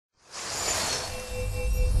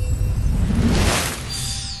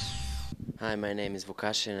Hi, my name is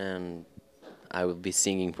Vukasin and I will be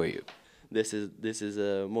singing for you. This is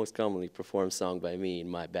a most commonly performed song by me in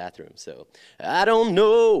my bathroom. So I don't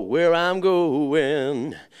know where I'm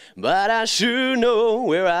going, but I sure know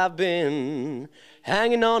where I've been.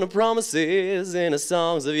 Hanging on the promises in the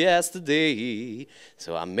songs of yesterday.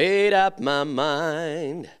 So I made up my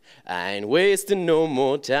mind. I ain't wasting no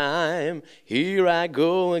more time. Here I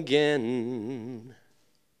go again.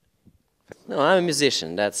 No, I'm a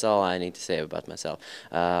musician. That's all I need to say about myself.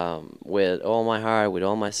 With all my heart, with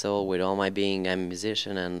all my soul, with all my being, I'm a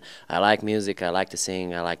musician, and I like music. I like to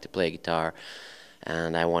sing. I like to play guitar,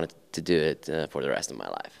 and I wanted to do it for the rest of my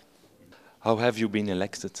life. How have you been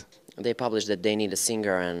elected? They published that they need a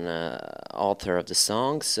singer and author of the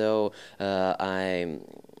song, so I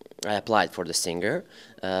applied for the singer,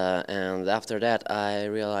 and after that I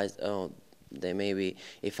realized, oh, they maybe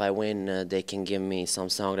if I win, they can give me some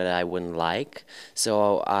song that I wouldn't like.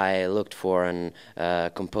 So I looked for an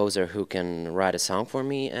composer who can write a song for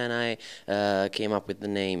me, and I came up with the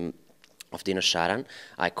name of Dino Sharan.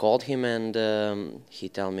 I called him and he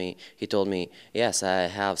told me, yes, I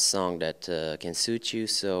have a song that can suit you.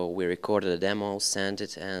 So we recorded a demo, sent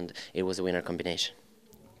it, and it was a winner combination.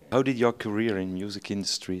 How did your career in music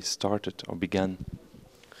industry started or began?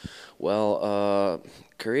 Well,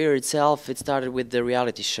 career itself, it started with the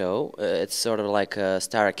reality show. It's sort of like a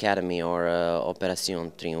Star Academy or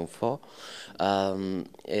Operación Triunfo.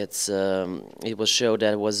 It was a show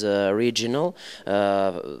that was regional.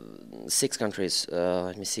 6 countries.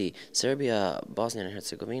 Let me see: Serbia, Bosnia and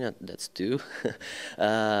Herzegovina. That's two.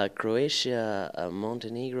 Croatia,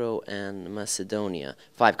 Montenegro, and Macedonia.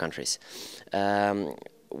 5 countries.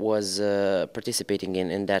 Was participating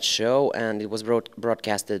in that show, and it was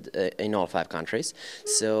broadcasted in all 5 countries.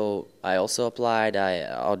 So I also applied, I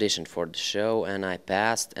auditioned for the show, and I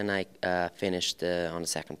passed, and I finished on the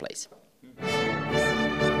second place.